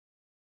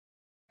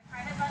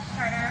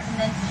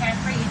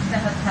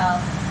hotel.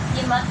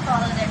 You must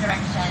follow their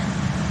directions.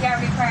 You are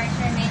required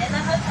to remain in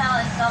the hotel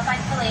in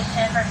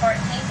self-isolation for 14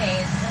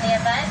 days. In the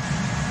event,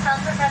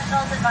 health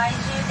professionals advise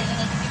you that you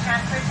need to be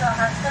transferred to a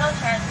hospital.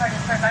 Transport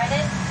is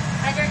provided,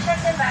 and your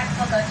checked-in bags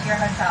will go to your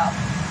hotel.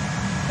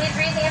 Please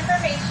read the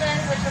information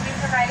which will be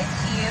provided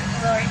to you. You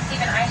will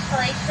receive an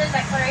isolation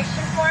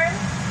declaration form.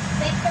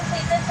 Please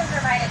complete this and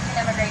provide it to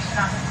an immigration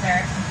officer.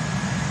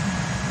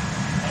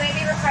 You may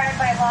be required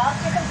by law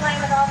to comply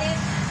with all these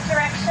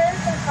directions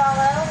and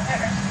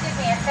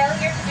a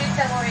failure to do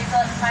so will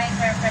result in fines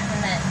or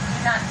imprisonment. Do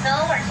not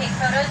film or take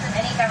photos of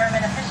any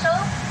government official.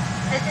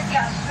 Visit the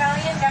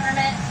Australian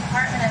Government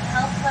Department of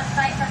Health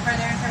website for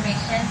further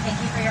information.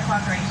 Thank you for your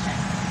cooperation.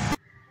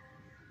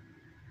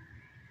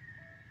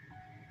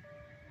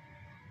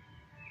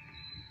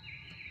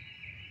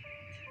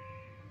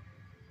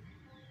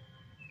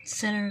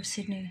 Centre of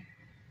Sydney,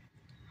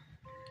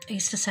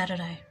 Easter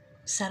Saturday,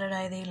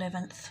 Saturday the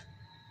 11th.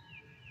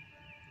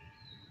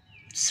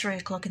 It's 3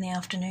 o'clock in the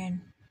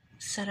afternoon,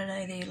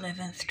 Saturday the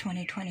 11th,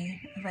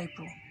 2020 of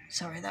April.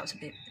 Sorry, that was a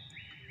bit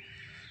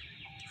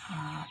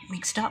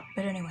mixed up,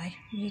 but anyway,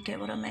 you get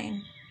what I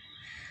mean.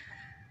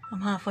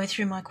 I'm halfway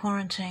through my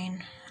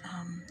quarantine.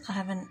 I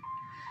haven't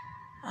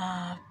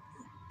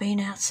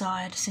been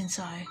outside since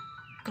I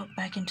got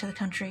back into the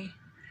country,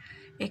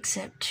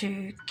 except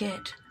to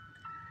get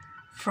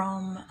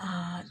from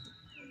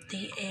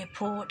the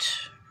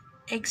airport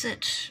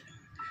exit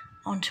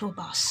onto a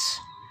bus,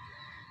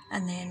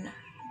 and then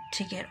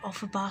to get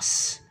off a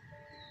bus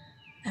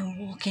and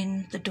walk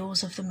in the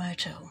doors of the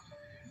motel.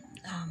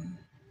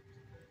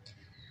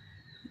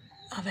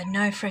 I've had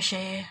no fresh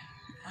air.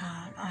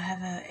 I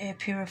have an air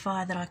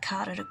purifier that I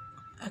carted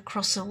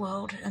across the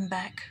world and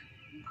back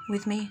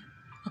with me.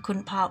 I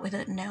couldn't part with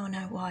it, and now I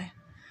know why.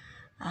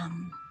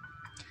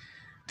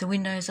 The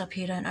windows up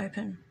here don't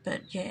open,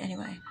 but yeah,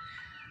 anyway.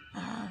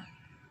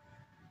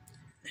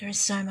 There is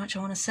so much I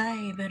want to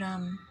say, but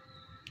I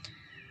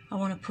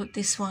want to put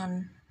this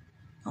one,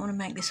 I want to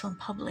make this one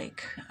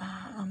public.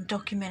 I'm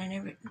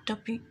documenting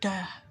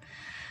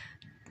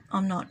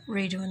I'm not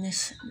redoing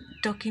this,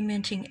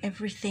 documenting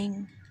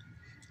everything,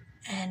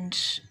 and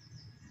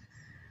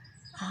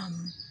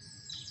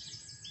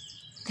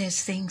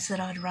there's things that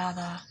I'd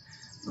rather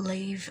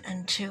leave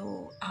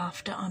until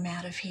after I'm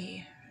out of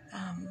here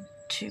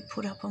to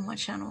put up on my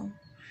channel.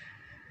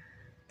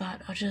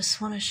 But I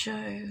just want to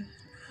show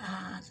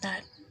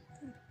that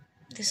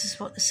this is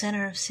what the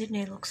centre of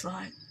Sydney looks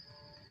like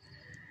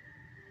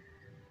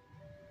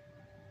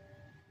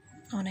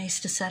on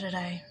Easter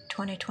Saturday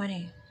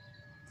 2020.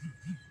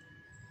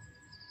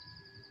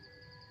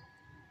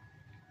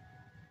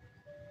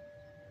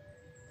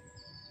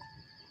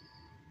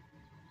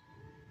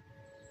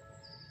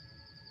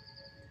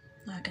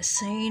 Like a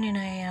scene in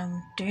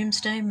a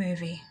doomsday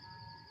movie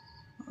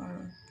or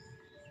a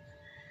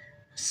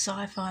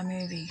sci-fi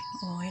movie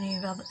or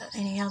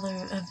any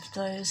other of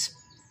those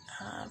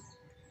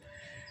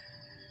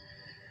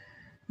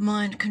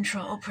mind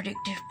control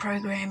predictive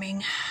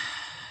programming.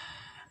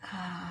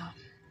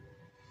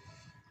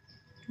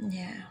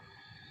 Yeah.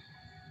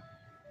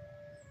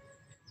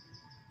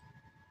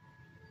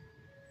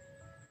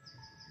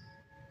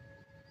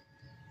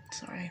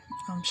 Sorry,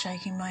 I'm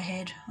shaking my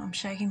head. I'm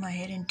shaking my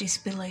head in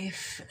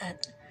disbelief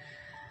at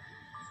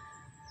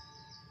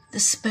the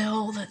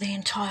spell that the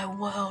entire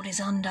world is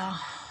under,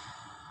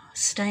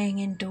 staying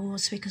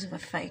indoors because of a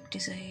fake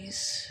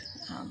disease.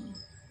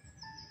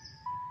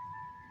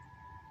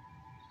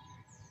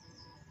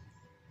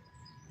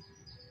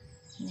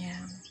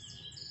 Yeah.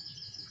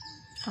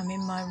 I'm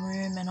in my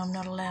room and I'm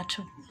not allowed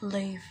to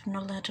leave. I'm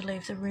not allowed to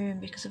leave the room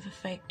because of a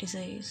fake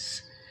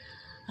disease.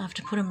 I have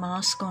to put a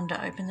mask on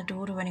to open the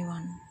door to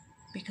anyone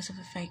because of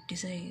a fake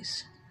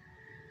disease.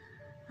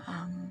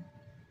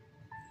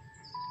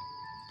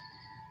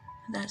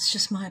 That's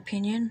just my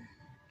opinion.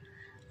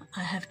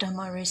 I have done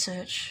my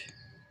research.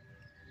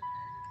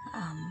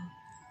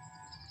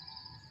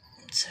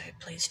 So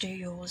please do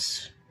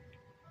yours.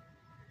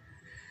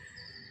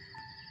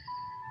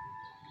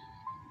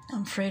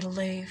 I'm free to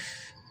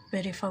leave,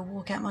 but if I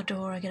walk out my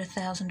door I get a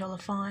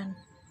 $1,000 fine.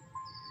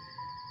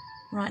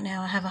 Right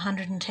now I have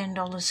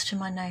 $110 to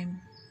my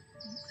name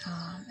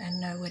and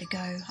nowhere to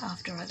go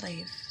after I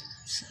leave.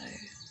 So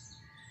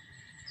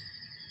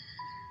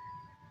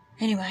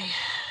anyway,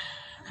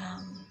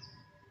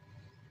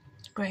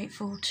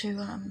 grateful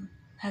to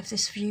have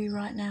this view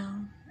right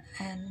now,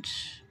 and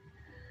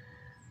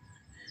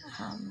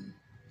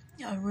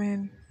a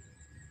room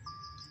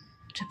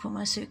to put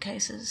my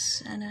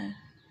suitcases and a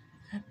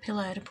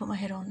pillow to put my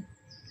head on.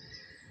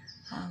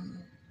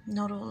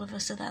 Not all of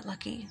us are that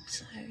lucky,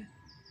 so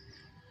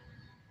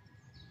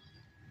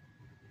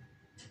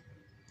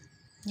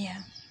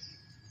yeah.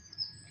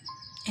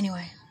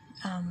 Anyway,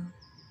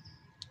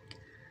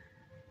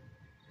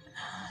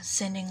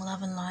 sending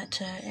love and light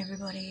to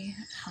everybody.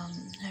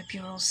 Hope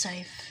you're all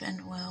safe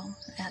and well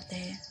out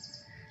there,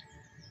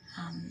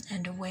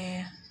 and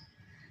aware.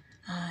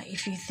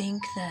 If you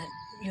think that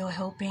you're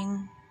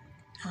helping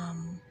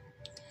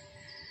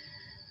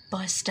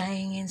by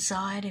staying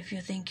inside if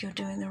you think you're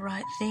doing the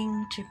right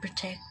thing to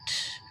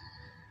protect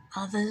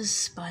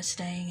others by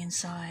staying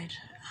inside.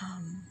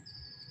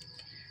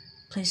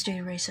 Please do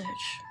your research.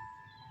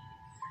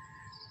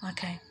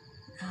 Okay,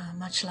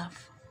 much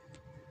love.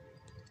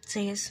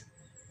 See yous.